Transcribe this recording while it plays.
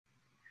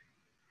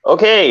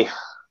Okay,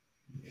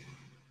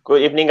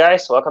 good evening,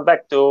 guys. Welcome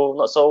back to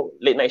Not So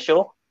Late Night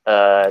Show.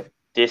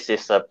 This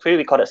is a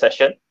pre-recorded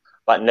session,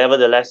 but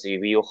nevertheless,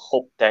 we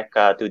hope that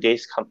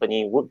today's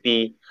company would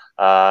be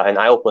an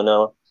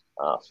eye-opener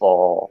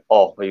for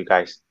all of you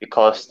guys,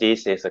 because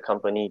this is a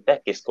company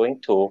that is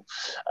going to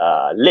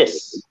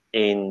list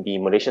in the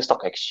Malaysia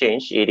Stock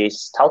Exchange. It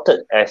is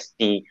touted as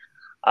the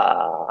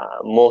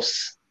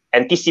most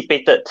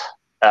anticipated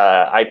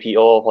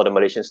IPO for the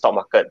Malaysian stock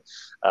market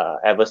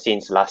ever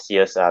since last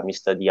year's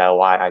Mr.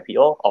 DIY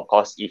IPO. Of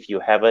course, if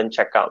you haven't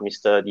checked out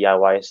Mr.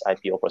 DIY's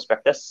IPO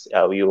prospectus,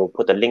 we will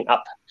put a link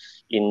up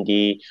in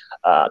the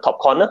top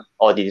corner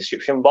or the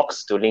description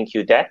box to link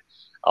you there,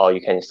 or you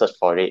can search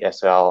for it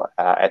as well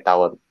at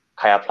our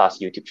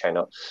KayaPlus YouTube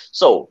channel.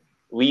 So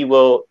we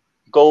will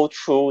go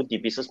through the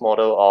business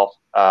model of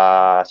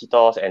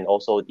CTOS and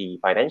also the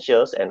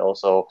financials, and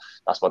also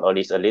last but not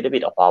least, a little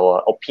bit of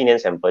our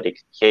opinions and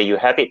verdict. Here you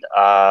have it.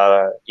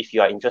 If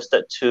you are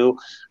interested to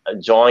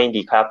join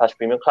the KayaPlus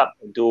Premium Club,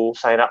 do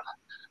sign up.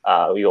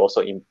 We will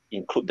also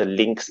include the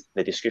links in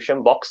the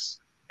description box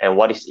and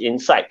what is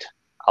inside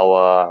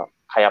our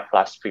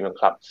KayaPlus Premium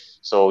Club.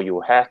 So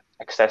you have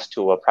access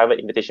to a private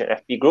invitation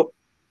FB group,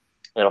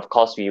 and of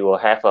course we will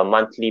have a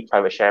monthly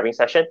private sharing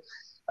session.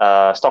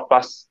 Stock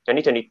Plus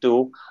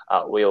 2022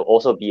 will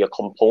also be a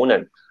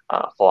component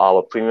for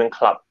our Premium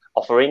Club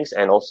offerings,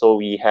 and also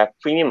we have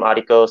premium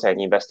articles and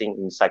investing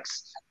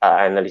insights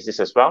analysis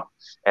as well.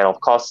 And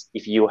of course,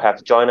 if you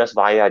have joined us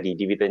via the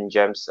Dividend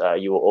Gems,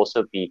 you will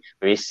also be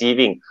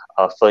receiving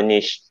a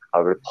furnished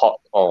report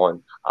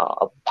on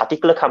a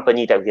particular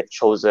company that we have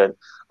chosen,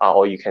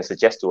 or you can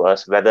suggest to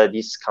us whether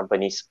these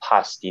companies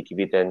pass the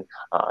Dividend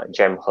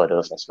gem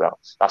hurdles as well.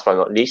 Last but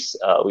not least,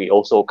 we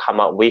also come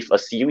up with a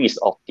series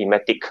of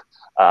thematic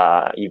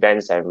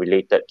events and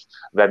related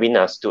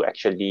webinars to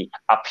actually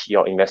up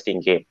your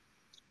investing game.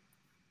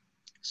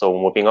 So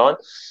moving on,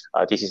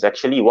 this is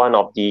actually one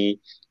of the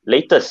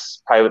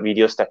latest private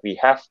videos that we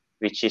have,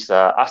 which is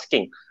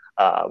asking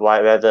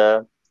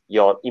whether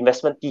your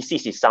investment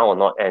thesis is sound or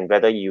not, and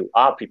whether you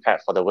are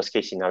prepared for the worst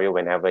case scenario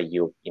whenever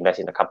you invest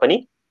in a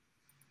company.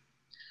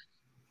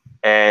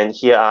 And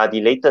here are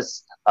the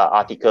latest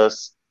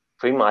articles,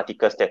 premium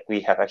articles that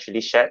we have actually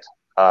shared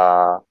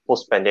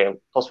post-pandemic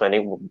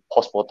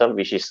post-mortem,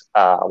 which is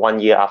 1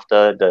 year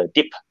after the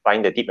dip,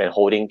 buying the dip and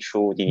holding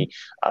through the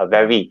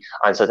very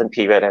uncertain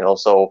period. And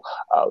also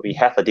we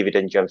have a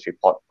Dividend Gems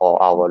report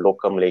for our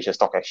local Malaysia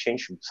Stock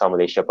Exchange,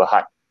 Malaysia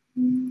Berhad.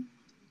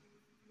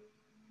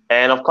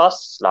 And of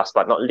course, last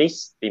but not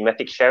least,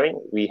 thematic sharing.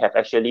 We have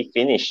actually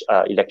finished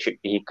electric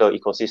vehicle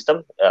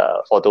ecosystem.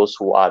 For those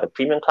who are the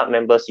Premium Club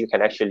members, you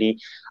can actually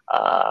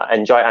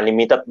enjoy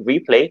unlimited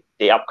replay.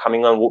 The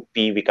upcoming one would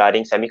be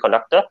regarding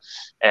semiconductor.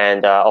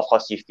 And of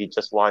course, if you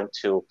just want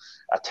to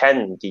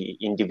attend the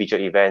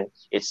individual event,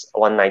 it's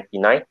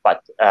 $199.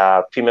 But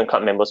Premium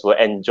Club members will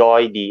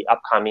enjoy the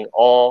upcoming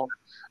all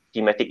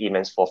thematic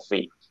events for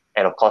free.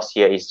 And of course,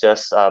 here is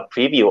just a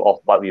preview of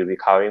what we'll be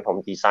covering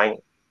from design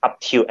up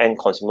to end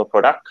consumer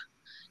product,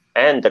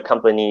 and the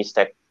companies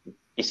that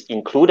is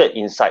included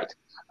inside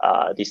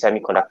the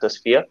semiconductor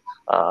sphere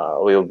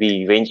will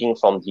be ranging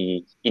from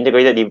the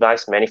integrated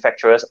device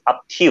manufacturers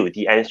up to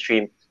the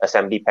end-stream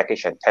assembly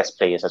package and test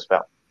players as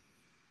well.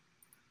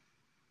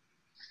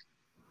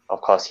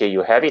 Of course, here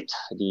you have it,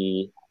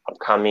 the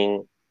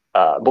upcoming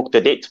book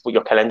the date, put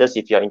your calendars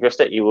if you're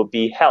interested. It will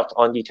be held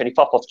on the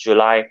 24th of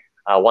July,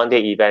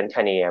 one-day event,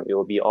 10 a.m. It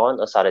will be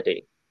on a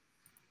Saturday.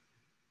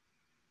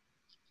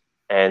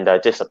 And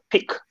just a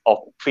pic of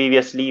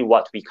previously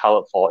what we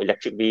covered for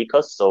electric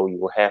vehicles. So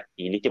you have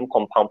the lithium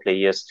compound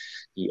players,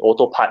 the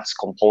auto parts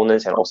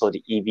components, and also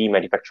the EV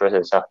manufacturers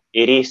and stuff.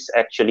 It is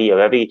actually a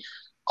very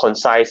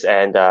concise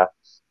and a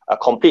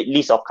complete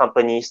list of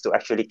companies to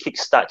actually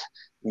kickstart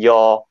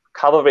your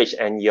coverage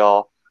and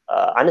your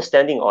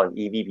understanding on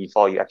EV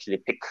before you actually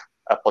pick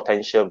a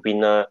potential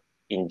winner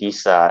in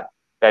this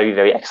very,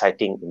 very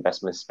exciting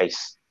investment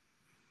space.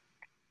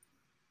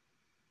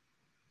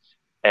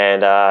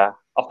 And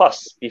of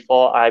course,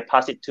 before I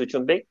pass it to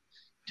Chun Bing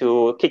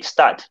to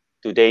kickstart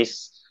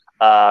today's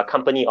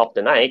company of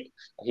the night,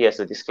 here's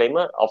a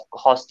disclaimer. Of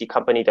course, the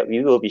company that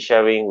we will be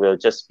sharing will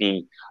just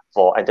be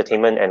for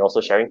entertainment and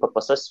also sharing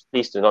purposes.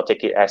 Please do not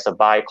take it as a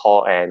buy,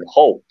 call, and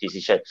hold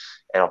decision.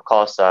 And of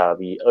course,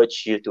 we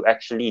urge you to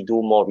actually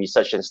do more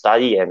research and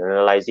study and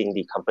analyzing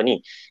the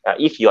company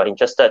if you are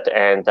interested.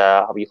 And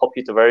we hope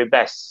you the very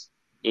best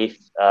if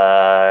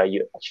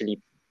you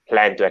actually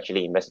plan to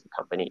actually invest in the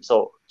company.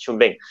 So, Chun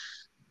Bing,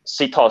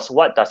 CTOS,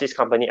 what does this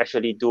company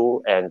actually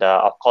do? And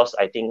of course,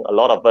 I think a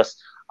lot of us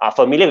are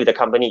familiar with the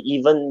company,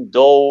 even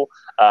though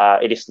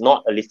it is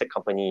not a listed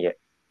company yet.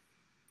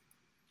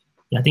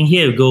 Yeah, I think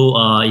here you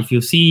go. If you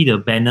see the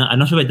banner, I'm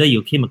not sure whether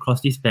you came across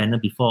this banner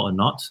before or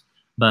not,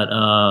 but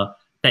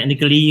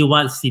technically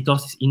what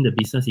CTOS is in the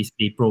business is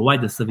they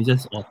provide the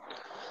services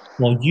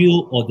for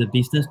you or the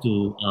business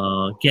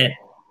to get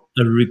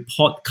a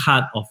report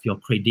card of your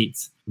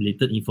credits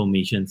related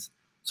information.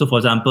 So for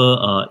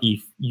example,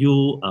 if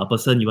you, a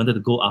person, you wanted to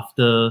go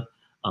after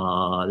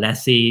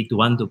let's say, to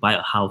want to buy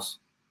a house,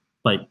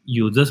 but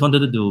you just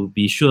wanted to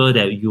be sure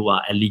that you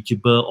are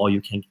eligible or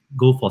you can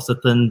go for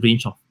certain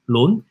range of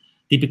loan,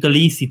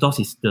 typically CTOS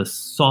is the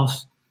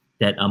source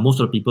that most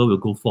of the people will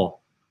go for.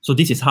 So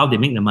this is how they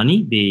make the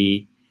money.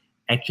 They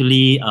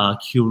actually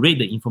curate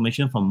the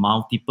information from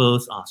multiple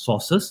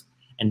sources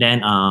and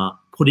then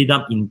put it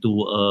up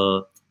into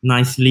a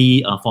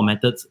nicely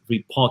formatted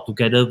report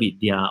together with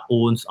their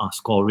own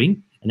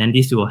scoring. And then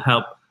this will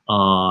help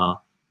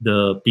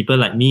the people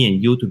like me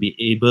and you to be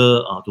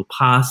able to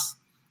pass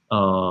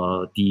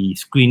the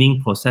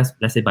screening process,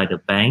 let's say by the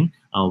bank,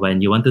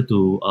 when you wanted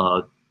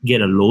to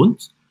get a loan.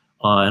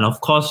 And of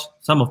course,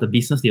 some of the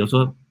business, they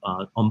also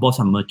onboard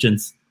some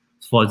merchants.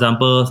 For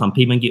example, some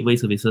payment gateway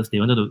services, they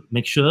wanted to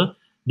make sure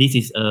this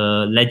is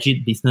a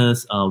legit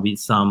business with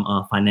some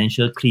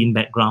financial clean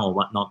background or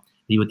whatnot.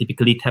 They will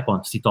typically tap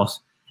on CTOS.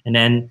 And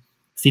then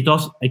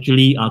CTOS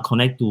actually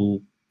connect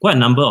to quite a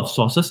number of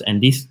sources,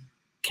 and this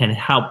can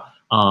help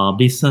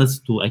business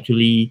to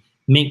actually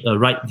make a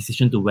right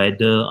decision to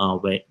whether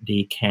where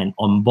they can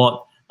onboard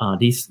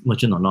this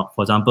merchant or not.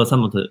 For example,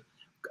 some of the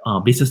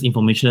business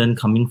information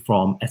coming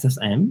from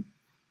SSM.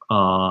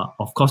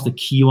 Of course, the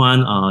key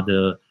one,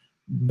 the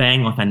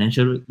bank or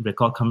financial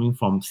record coming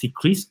from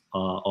CTOS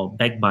or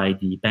backed by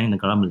the Bank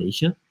Negara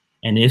Malaysia.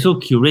 And they also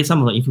curate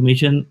some of the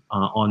information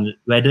on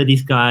whether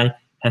this guy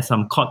has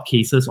some court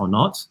cases or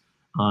not.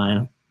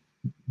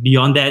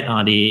 Beyond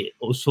that, they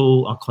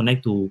also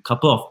connect to a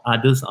couple of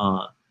others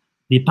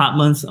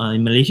departments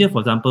in Malaysia. For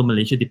example,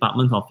 Malaysia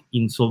Department of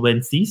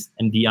Insolvencies,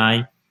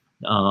 MDI,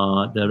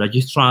 the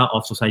Registrar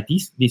of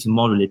Societies. This is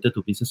more related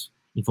to business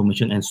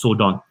information and so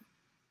on.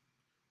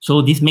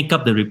 So this make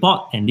up the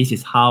report, and this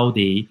is how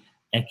they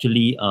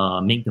actually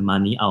make the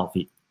money out of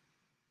it.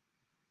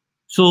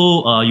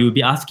 So you'll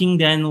be asking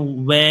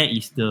then, where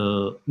is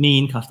the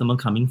main customer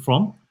coming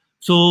from?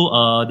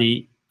 So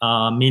they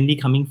are mainly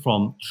coming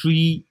from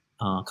three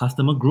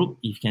customer group.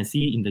 If you can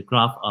see in the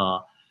graph,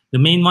 the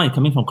main one is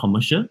coming from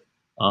commercial.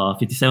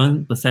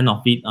 57%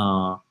 of it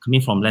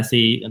coming from, let's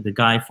say, the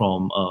guy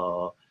from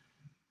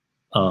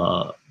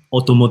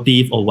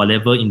automotive or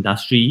whatever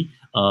industry.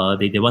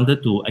 They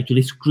wanted to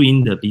actually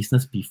screen the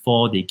business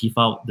before they give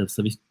out the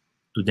service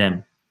to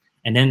them.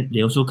 And then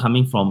they also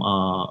coming from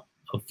a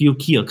few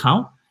key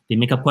accounts. They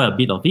make up quite a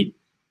bit of it.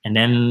 And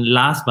then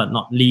last but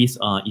not least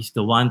is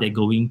the one that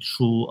going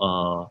through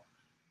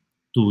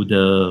to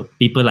the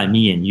people like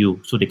me and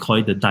you. So they call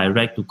it the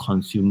direct to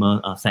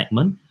consumer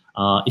segment.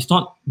 It's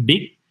not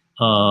big,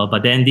 but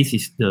then this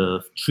is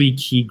the three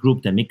key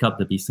group that make up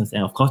the business.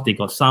 And of course, they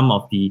got some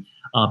of the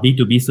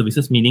B2B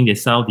services, meaning they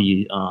sell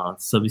the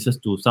services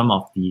to some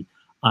of the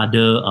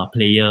other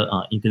player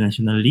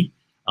internationally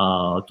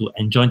to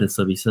enjoy the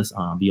services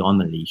beyond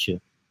Malaysia.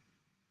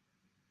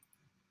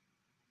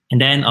 And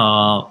then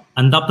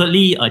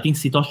undoubtedly, I think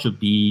CTOS should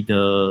be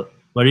the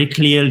very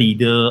clear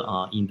leader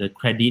in the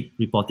credit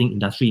reporting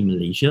industry in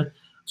Malaysia.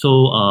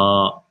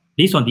 So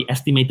based on the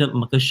estimated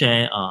market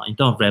share in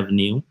terms of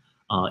revenue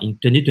in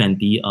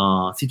 2020,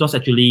 CTOS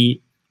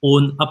actually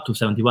owned up to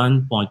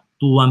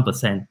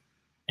 71.21%.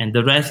 And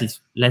the rest is,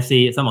 let's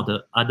say, some of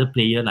the other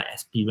players like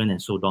Experian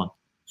and so on.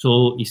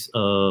 So it's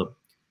a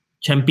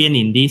champion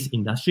in this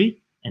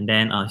industry, and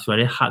then it's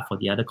very hard for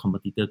the other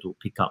competitor to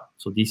pick up.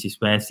 So this is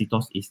where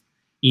CTOS is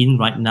in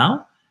right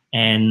now.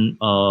 And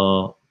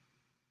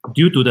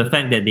due to the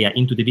fact that they are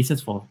into the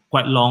business for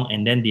quite long,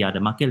 and then they are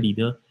the market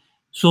leader,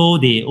 so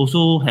they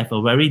also have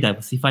a very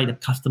diversified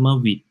customer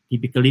with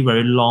typically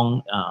very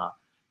long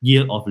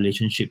year of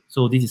relationship.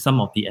 So this is some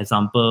of the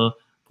example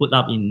put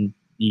up in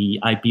the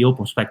IPO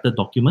prospectus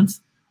documents.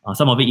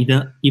 Some of it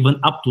even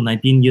up to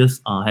 19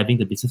 years having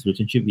the business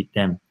relationship with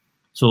them.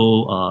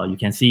 So you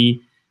can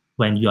see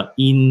when you are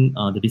in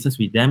the business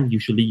with them,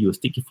 usually you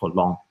stick it for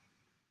long.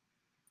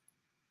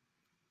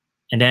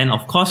 And then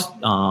of course,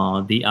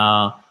 they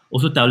are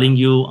also telling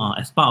you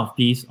as part of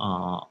these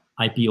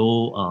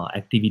IPO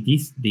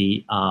activities,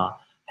 they are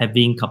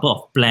having a couple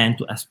of plans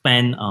to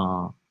expand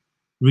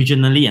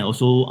regionally and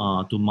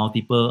also to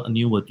multiple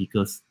new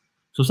verticals.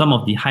 So some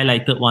of the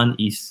highlighted one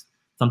is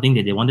something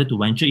that they wanted to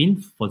venture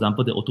in. For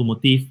example, the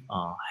automotive,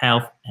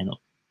 health, and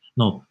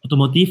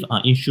automotive,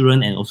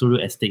 insurance, and also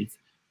real estate,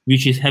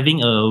 which is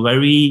having a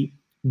very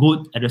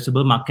good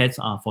addressable markets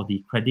for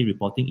the credit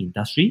reporting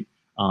industry.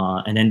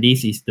 And then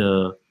this is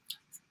the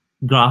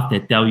graph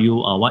that tell you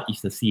what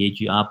is the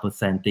CAGR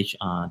percentage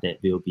that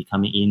will be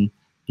coming in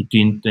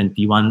between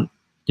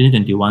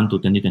 2021 to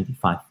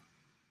 2025.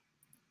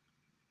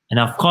 And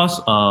of course,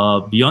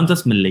 beyond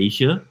just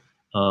Malaysia,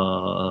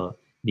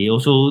 they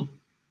also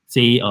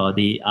say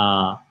they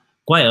are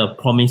quite a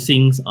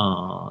promising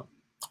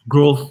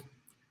growth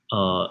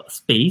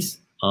space,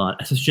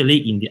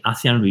 especially in the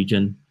ASEAN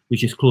region,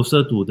 which is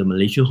closer to the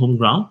Malaysia home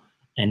ground.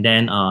 And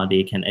then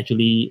they can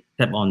actually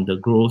tap on the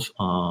growth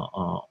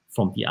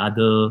from the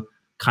other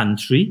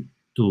country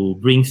to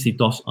bring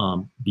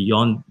CTOS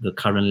beyond the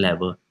current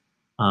level.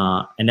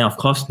 And then, of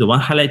course, the one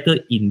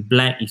highlighted in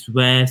black is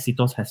where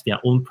CTOS has their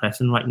own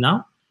presence right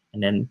now.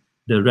 And then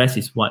the rest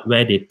is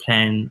where they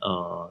plan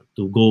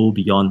to go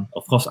beyond.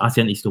 Of course,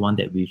 ASEAN is the one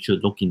that we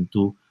should look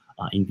into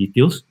in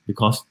details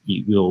because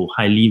it will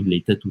highly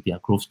related to their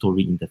growth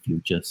story in the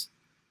futures.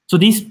 So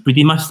this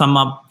pretty much sum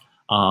up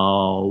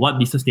what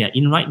business they are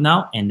in right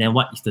now, and then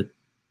what is the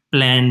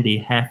plan they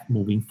have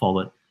moving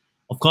forward.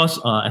 Of course,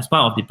 as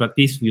part of the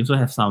practice, we also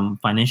have some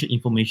financial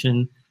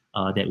information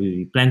that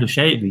we plan to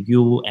share it with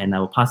you, and I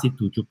will pass it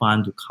to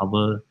Jupan to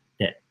cover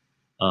that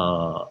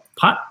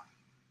part.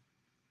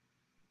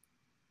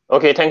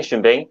 Okay, thanks,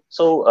 Junbei.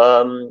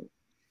 So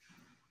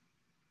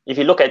if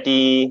you look at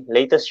the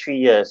latest 3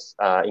 years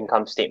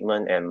income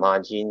statement and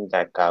margin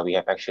that we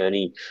have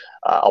actually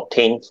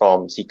obtained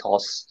from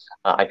CTOS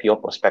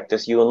IPO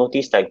Prospectus, you will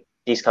notice that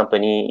this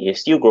company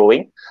is still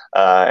growing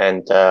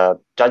and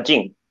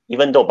judging,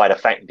 even though by the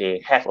fact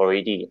they have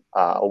already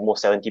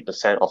almost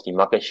 70% of the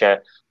market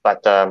share,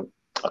 but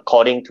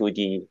according to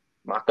the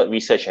market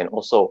research and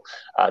also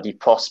the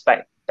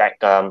prospect that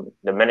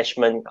the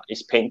management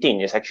is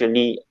painting is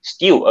actually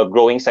still a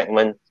growing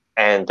segment,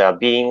 and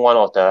being one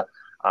of the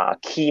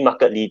key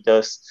market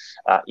leaders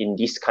in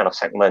this kind of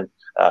segment,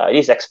 it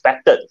is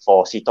expected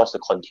for CTOS to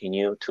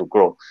continue to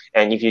grow.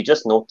 And if you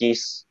just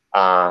notice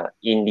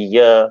in the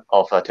year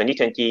of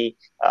 2020,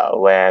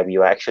 where we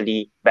were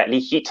actually badly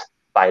hit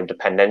by the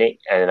pandemic,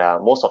 and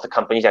most of the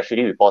companies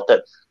actually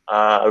reported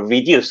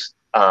reduced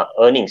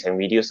earnings and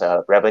reduced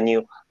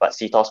revenue, but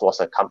CTOS was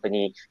a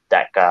company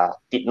that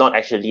did not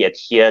actually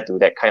adhere to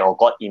that kind, or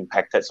got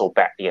impacted so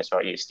badly as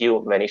well. It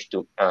still managed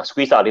to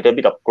squeeze out a little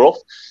bit of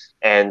growth.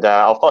 And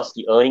of course,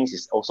 the earnings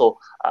is also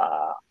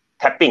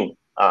tapping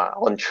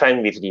on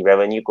trend with the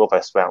revenue growth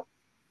as well.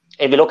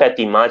 If you look at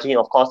the margin,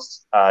 of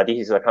course, this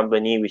is a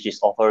company which is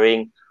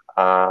offering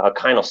a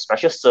kind of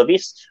special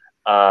service,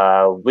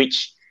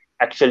 which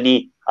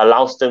actually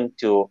allows them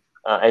to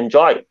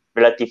enjoy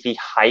relatively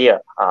higher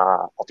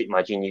profit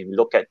margin. If you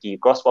look at the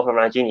gross profit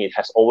margin, it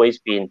has always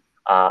been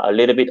a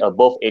little bit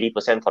above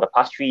 80% for the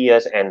past 3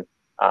 years, and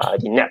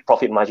the net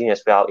profit margin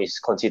as well is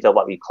considered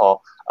what we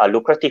call a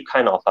lucrative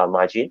kind of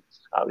margin,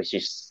 which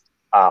is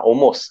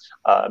almost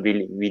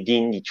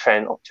within the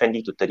trend of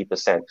 20 to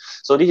 30%.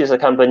 So this is a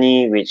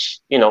company which,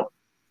 you know,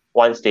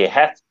 once they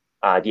have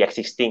the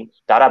existing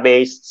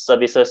database,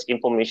 services,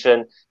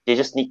 information, they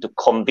just need to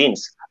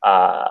convince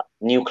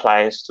new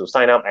clients to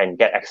sign up and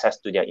get access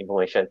to their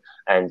information.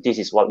 And this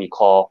is what we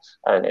call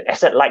an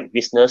asset-light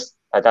business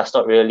that does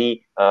not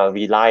really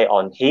rely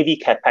on heavy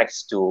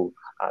capex to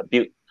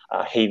build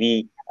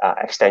heavy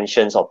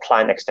extensions or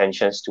plant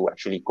extensions to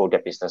actually grow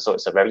their business. So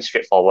it's a very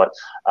straightforward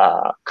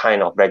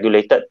kind of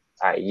regulated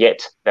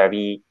yet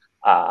very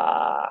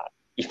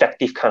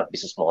effective kind of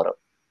business model.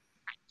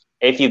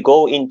 If you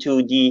go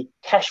into the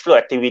cash flow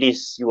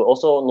activities, you will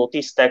also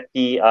notice that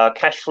the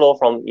cash flow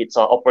from its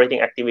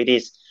operating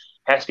activities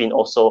has been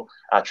also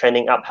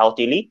trending up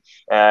healthily.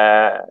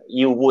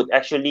 You would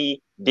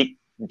actually dig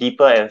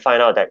deeper and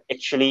find out that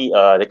actually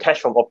the cash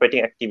from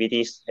operating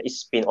activities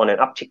has been on an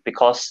uptick,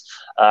 because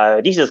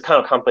this is the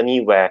kind of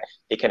company where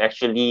they can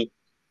actually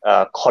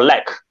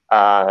collect,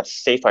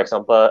 say for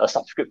example, a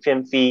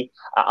subscription fee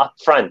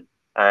upfront,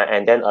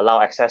 and then allow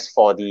access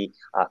for the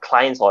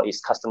clients or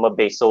its customer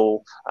base.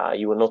 So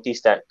you will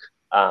notice that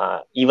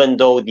even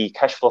though the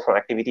cash flow from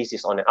activities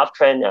is on an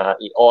uptrend,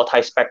 it all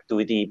ties back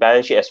to the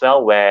balance sheet as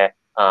well, where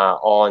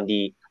on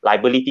the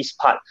liabilities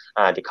part,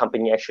 the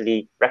company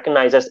actually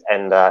recognizes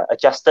and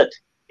adjusted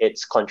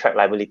its contract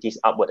liabilities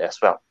upward as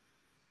well.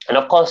 And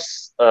of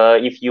course,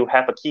 if you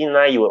have a keen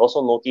eye, you will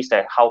also notice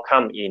that how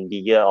come in the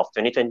year of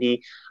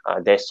 2020,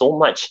 there's so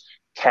much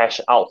cash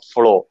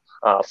outflow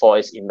for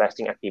its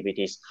investing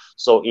activities.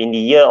 So in the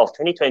year of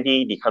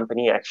 2020, the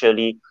company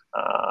actually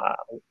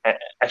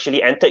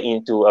entered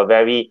into a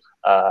very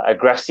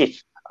aggressive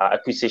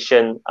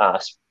acquisition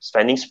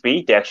spending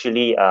spree. They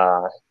actually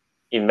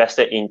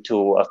invested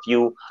into a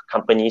few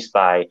companies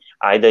by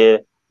either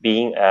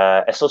being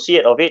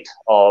associate of it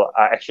or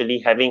actually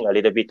having a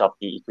little bit of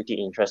the equity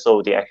interest.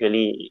 So they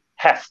actually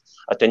have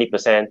a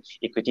 20%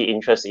 equity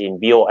interest in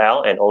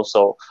BOL and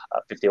also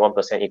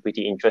 51%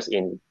 equity interest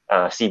in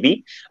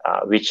CB,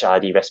 which are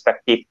the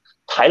respective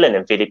Thailand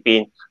and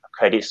Philippine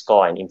credit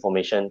score and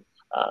information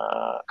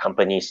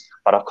companies.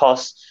 But of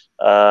course,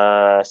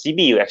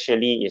 CB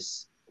actually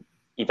is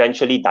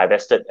eventually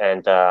divested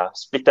and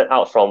splitted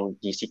out from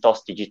the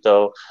CTOS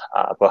Digital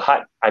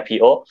Berhad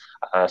IPO.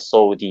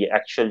 So the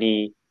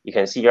actually, you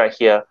can see right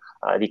here,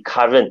 the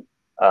current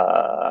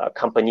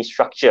company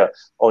structure,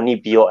 only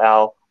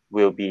BOL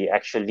will be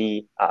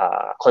actually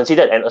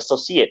considered an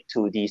associate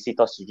to the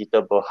CTOS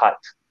Digital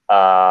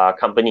Berhad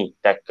company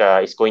that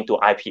is going to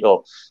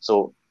IPO.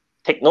 So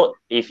take note,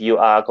 if you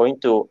are going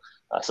to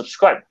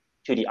subscribe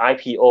to the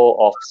IPO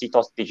of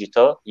CTOS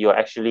Digital, you're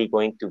actually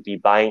going to be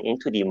buying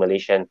into the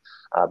Malaysian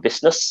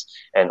business,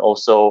 and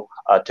also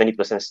a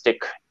 20%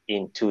 stake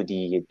into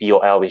the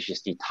BOL, which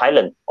is the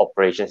Thailand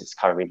operations it's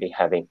currently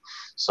having.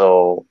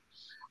 So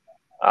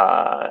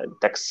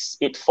that's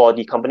it for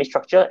the company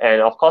structure.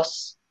 And of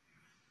course,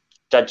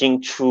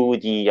 judging through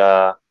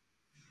the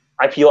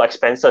IPO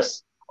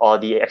expenses or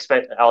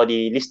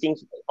the listing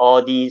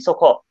or the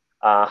so-called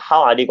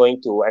how are they going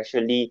to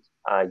actually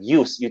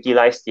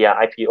utilize their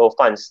IPO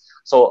funds.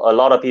 So a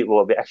lot of it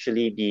will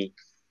actually be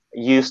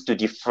used to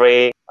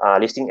defray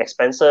listing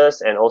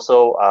expenses and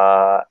also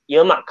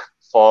earmark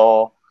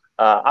for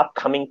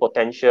upcoming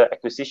potential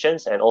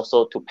acquisitions and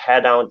also to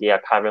pare down their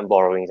current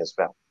borrowings as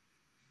well.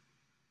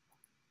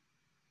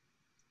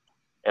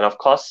 And of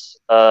course,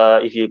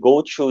 if you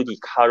go through the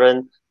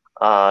current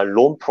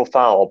loan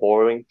profile or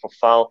borrowing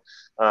profile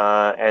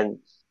and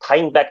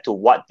tying back to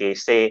what they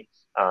say,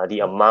 the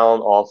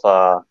amount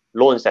of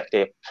loans that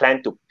they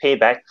plan to pay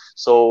back.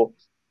 So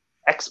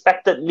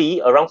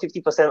expectedly, around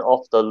 50%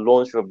 of the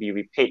loans will be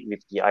repaid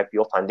with the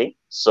IPO funding.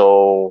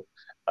 So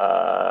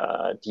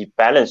the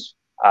balance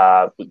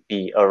would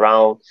be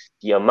around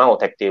the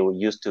amount that they will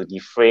use to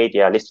defray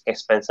their listing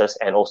expenses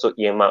and also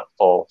earmark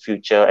for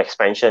future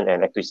expansion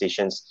and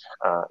acquisitions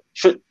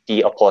should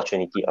the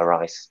opportunity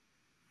arise.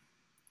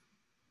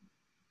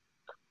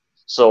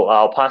 So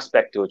I'll pass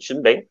back to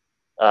Chun Beng.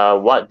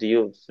 What do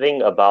you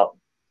think about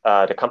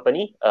the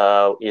company?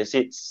 Is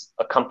it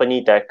a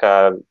company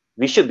that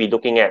we should be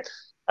looking at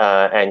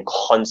and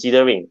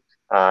considering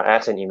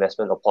as an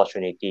investment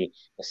opportunity,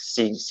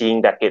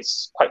 seeing that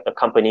it's quite a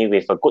company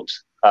with a good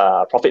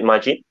profit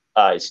margin,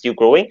 it's still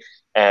growing,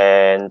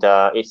 and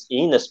it's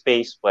in a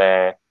space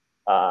where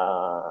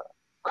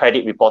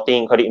credit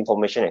reporting, credit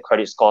information, and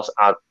credit scores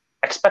are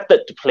expected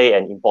to play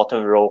an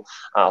important role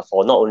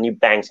for not only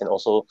banks and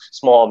also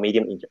small or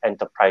medium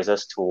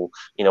enterprises to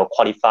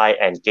qualify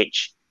and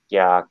gauge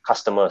their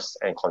customers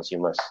and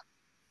consumers.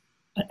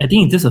 I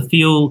think just a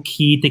few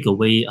key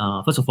takeaway.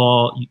 First of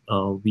all,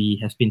 we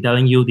have been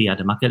telling you they are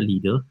the market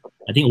leader.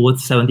 I think over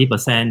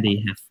 70%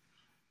 they have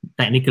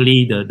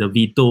technically the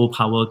veto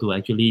power to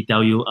actually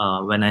tell you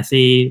when I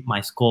say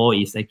my score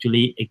is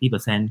actually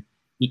 80%,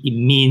 it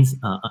means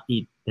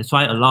that's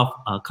why a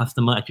lot of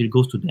customer actually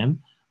goes to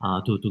them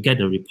to get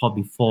the report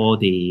before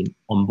they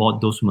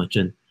onboard those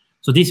merchants.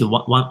 So this is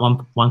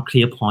one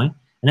clear point.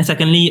 And then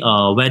secondly,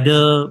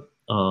 whether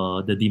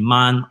the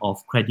demand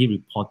of credit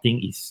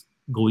reporting is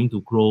going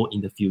to grow in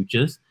the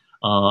futures.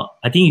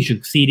 I think you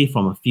should see it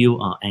from a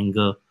few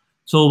angles.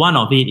 So one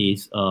of it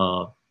is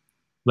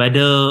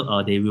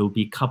whether there will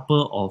be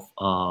couple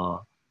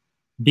of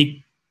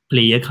big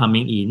player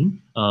coming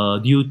in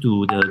due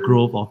to the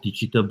growth of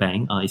digital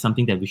bank is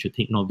something that we should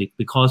take note of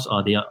because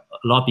there are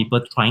a lot of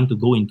people trying to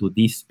go into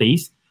this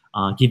space,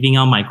 giving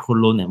out micro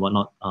loan and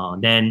whatnot.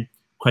 Then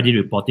credit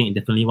reporting is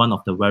definitely one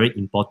of the very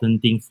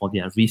important things for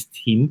their risk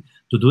team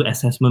to do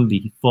assessment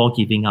before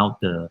giving out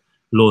the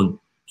loan.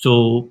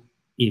 So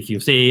if you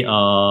say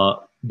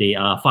there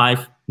are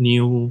 5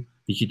 new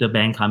digital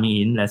bank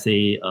coming in, let's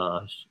say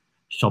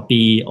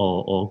Shopee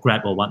or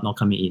Grab or whatnot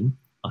coming in,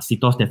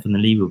 CTOS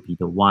definitely will be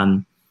the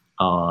one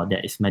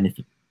that is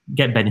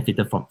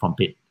benefited from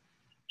it.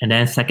 And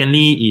then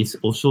secondly is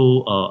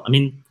also,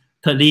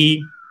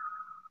 thirdly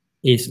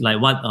is like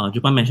what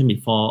Jupan mentioned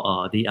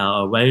before, they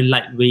are a very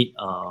lightweight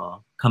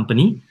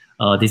company.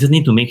 They just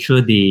need to make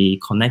sure they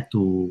connect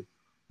to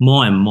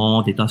more and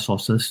more data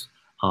sources.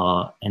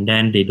 And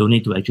then they don't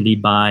need to actually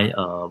buy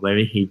a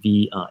very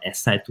heavy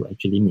asset to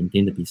actually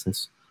maintain the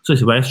business. So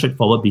it's a very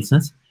straightforward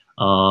business.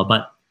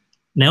 But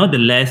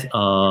nevertheless,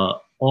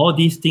 all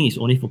these things is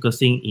only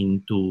focusing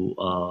into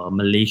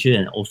Malaysia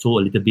and also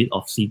a little bit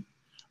of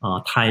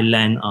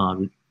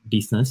Thailand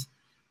business,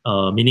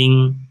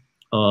 meaning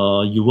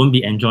you won't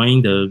be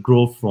enjoying the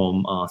growth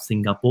from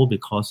Singapore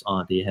because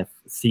they have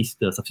ceased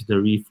the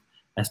subsidiary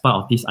as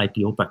part of this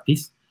IPO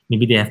practice.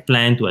 Maybe they have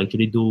planned to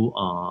actually do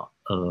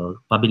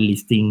public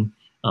listing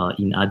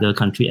in other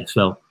countries as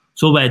well.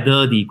 So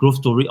whether the growth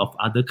story of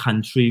other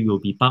country will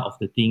be part of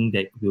the thing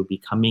that will be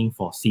coming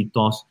for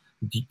CTOS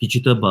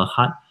Digital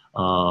Berhad,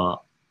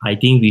 I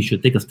think we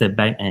should take a step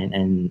back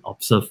and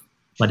observe.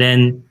 But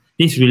then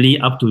this really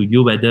up to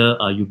you whether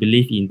you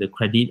believe in the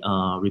credit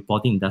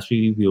reporting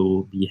industry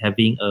will be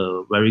having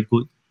a very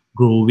good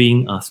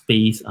growing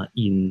space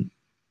in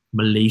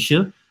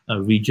Malaysia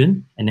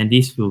region, and then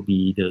this will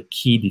be the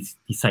key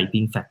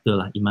deciding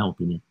factor in my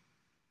opinion.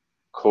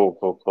 Cool.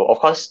 Of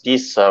course,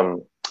 this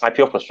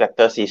IPO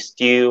prospectus is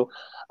still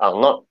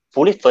not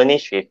fully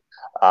furnished with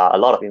a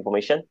lot of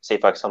information. Say,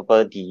 for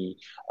example, the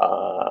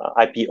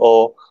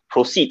IPO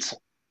proceeds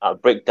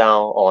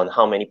breakdown on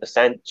how many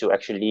percent to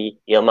actually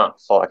earmark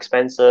for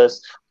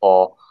expenses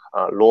or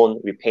loan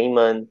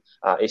repayment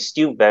is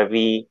still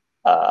very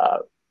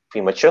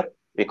premature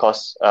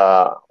because,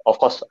 of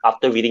course,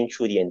 after reading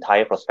through the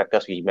entire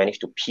prospectus, we managed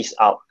to piece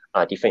out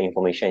different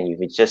information. If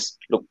we just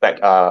look back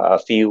a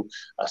few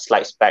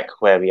slides back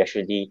where we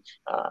actually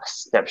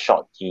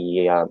snapshot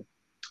the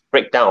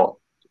breakdown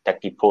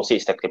that the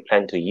proceeds that they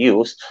plan to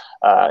use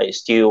is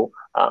still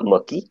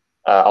murky.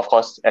 Of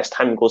course, as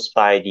time goes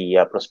by,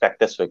 the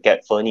prospectus will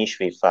get furnished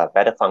with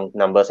better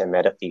numbers and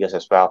better figures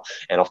as well.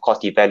 And of course,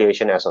 the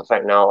valuation as of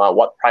right now,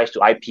 what price to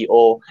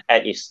IPO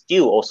at is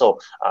still also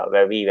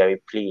very,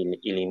 very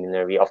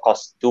preliminary. Of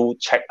course, do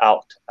check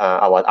out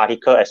our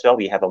article as well.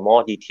 We have a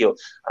more detailed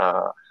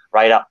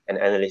write-up and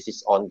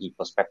analysis on the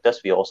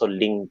prospectus. We also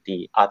link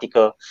the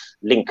article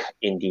link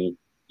in the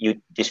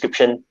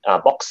description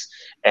box,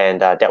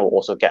 and that will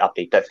also get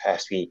updated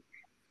as we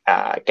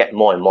get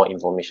more and more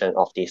information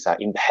of this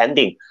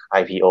impending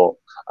IPO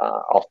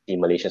of the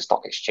Malaysian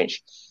Stock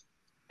Exchange.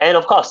 And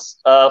of course,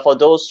 for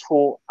those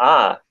who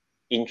are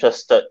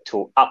interested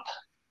to up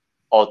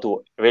or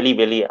to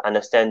really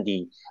understand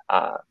the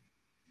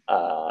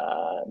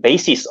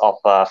basis of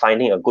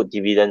finding a good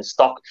dividend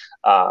stock,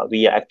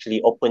 we are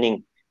actually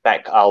opening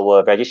back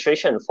our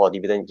registration for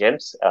Dividend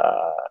Gems,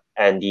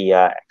 and the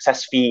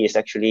access fee is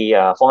actually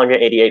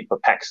 488 per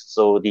pax.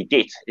 So the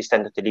date is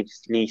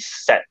tentatively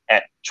set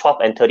at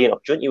 12th and 13th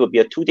of June. It will be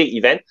a 2-day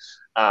event.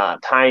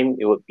 Time,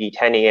 it would be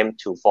 10 a.m.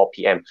 to 4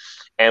 p.m.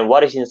 And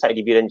what is inside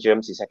Dividend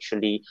Gems is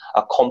actually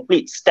a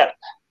complete step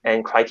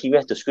and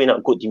criteria to screen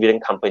out good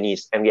dividend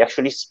companies. And we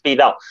actually split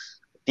out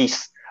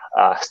these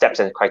steps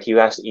and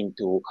criteria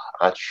into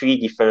 3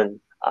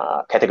 different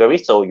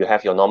categories. So you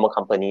have your normal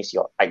companies,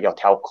 your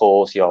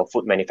telcos, your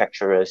food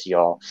manufacturers,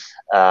 your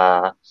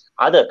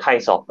other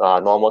kinds of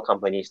normal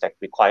companies that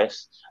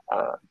requires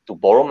to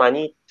borrow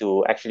money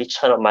to actually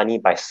churn out money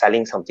by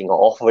selling something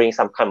or offering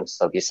some kind of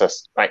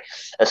services, right?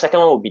 The second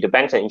one would be the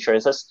banks and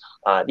insurances.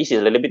 This is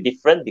a little bit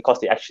different because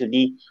they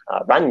actually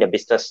run their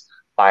business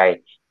by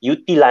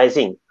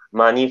utilizing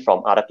money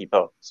from other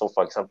people. So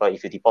for example,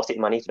 if you deposit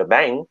money to the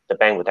bank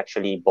would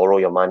actually borrow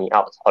your money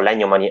out or lend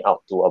your money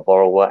out to a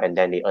borrower, and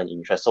then they earn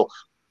interest. So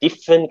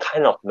different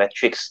kind of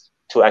metrics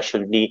to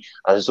actually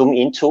zoom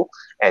into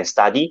and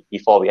study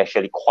before we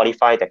actually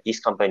qualify that these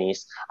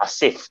companies are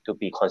safe to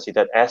be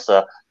considered as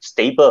a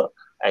stable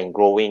and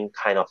growing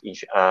kind of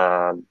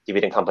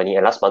dividend company.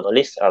 And last but not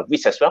least,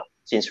 REITs as well.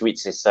 Since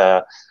REITs is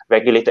a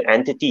regulated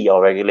entity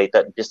or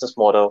regulated business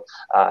model,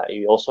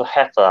 you also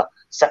have a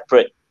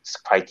separate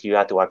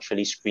criteria to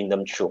actually screen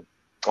them through.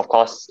 Of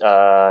course,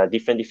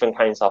 different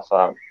kinds of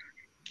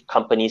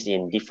companies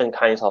in different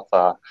kinds of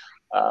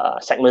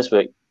segments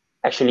will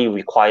actually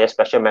require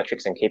special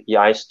metrics and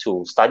KPIs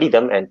to study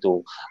them and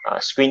to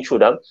screen through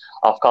them.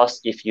 Of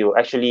course, if you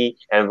actually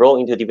enroll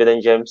into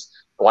Dividend Gems,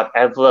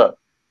 whatever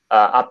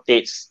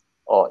updates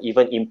or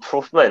even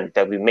improvement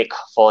that we make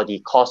for the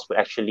course will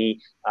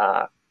actually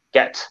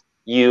get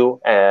you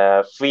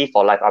free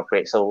for life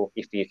upgrade. So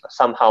if we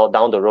somehow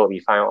down the road we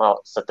find out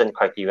certain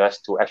criteria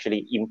to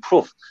actually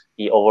improve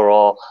the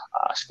overall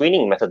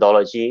screening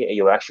methodology,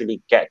 you will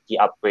actually get the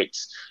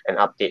upgrades and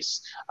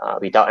updates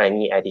without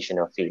any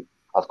additional fee.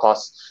 Of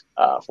course,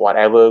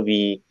 whatever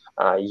we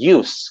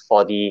use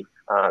for the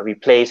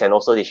replays and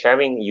also the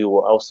sharing, you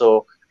will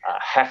also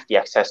have the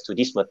access to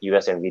these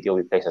materials and video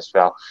replays as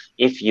well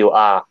if you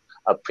are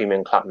a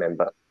premium club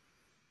member.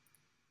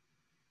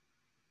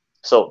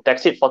 So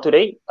that's it for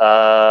today.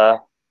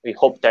 We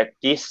hope that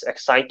this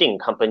exciting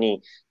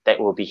company that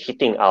will be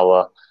hitting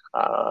our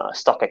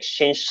stock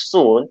exchange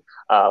soon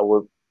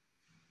will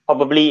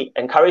probably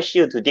encourage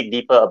you to dig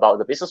deeper about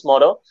the business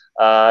model,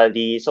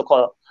 the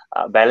so-called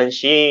balance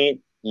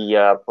sheet,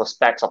 the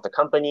prospects of the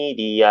company,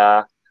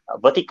 the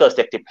verticals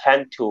that they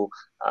plan to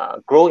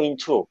grow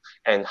into,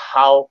 and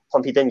how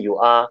confident you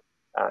are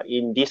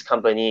in this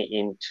company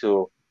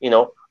into,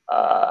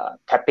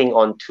 tapping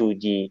onto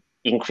the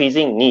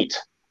increasing need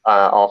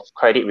of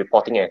credit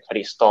reporting and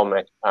credit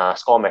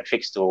score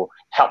metrics to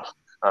help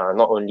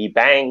not only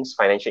banks,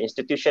 financial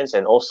institutions,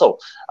 and also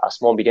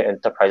small medium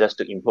enterprises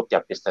to improve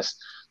their business.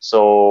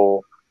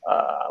 So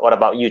what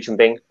about you, Chun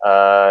Beng?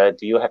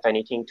 Do you have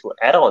anything to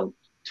add on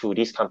to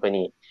this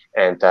company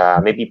and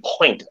maybe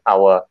point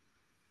our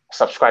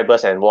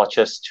subscribers and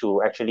watchers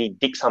to actually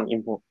dig some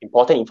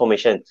important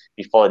information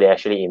before they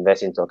actually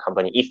invest into a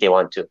company if they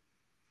want to?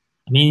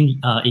 I mean,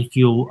 if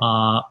you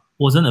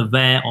wasn't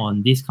aware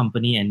on this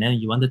company and then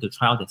you wanted to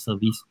try out the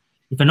service,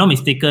 if I'm not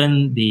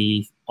mistaken,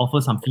 they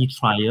offer some free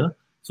trial,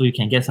 so you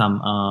can get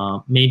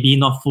some maybe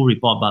not full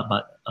report,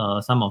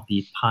 but some of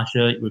the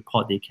partial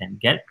report they can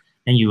get,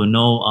 and you will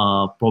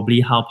know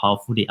probably how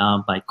powerful they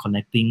are by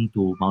connecting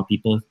to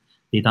multiple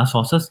data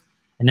sources.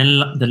 And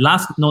then the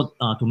last note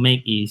to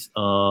make is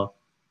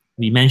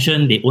we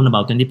mentioned they own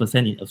about 20%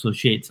 in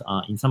associates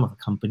in some of the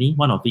company.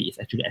 One of it is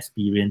actually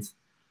Experience.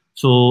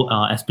 So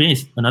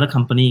Experience is another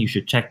company you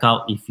should check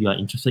out if you are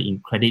interested in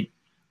credit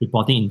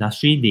reporting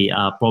industry. They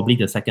are probably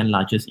the second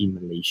largest in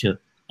Malaysia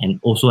and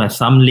also have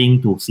some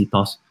link to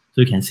CTOS.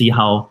 So you can see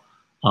how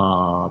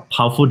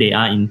powerful they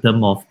are in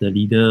terms of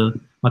the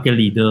market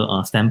leader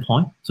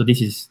standpoint. So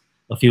this is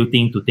a few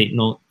things to take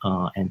note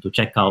and to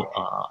check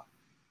out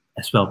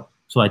as well.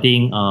 So I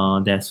think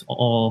that's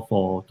all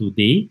for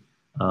today.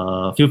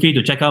 Feel free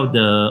to check out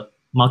the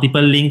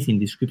multiple links in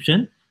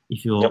description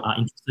if you are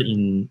interested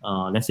in,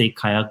 let's say,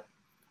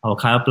 our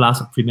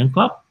KayaPlus Premium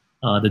Club,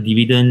 the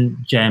Dividend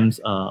Gems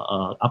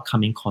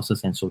upcoming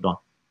courses, and so on.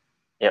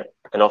 Yeah,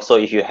 and also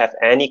if you have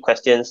any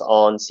questions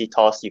on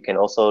CTOS, you can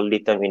also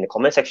leave them in the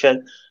comment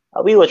section.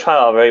 We will try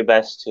our very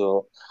best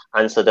to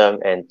answer them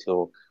and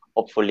to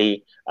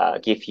hopefully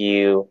give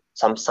you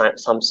some sort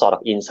of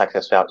insights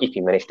as well if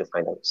you manage to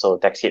find out. So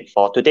that's it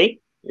for today.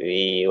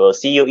 We will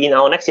see you in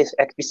our next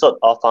episode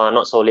of our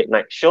Not So Late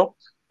Night Show.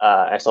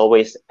 As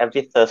always,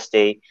 every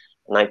Thursday,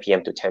 9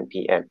 p.m. to 10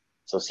 p.m.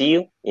 So see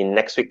you in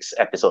next week's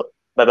episode.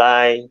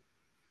 Bye-bye.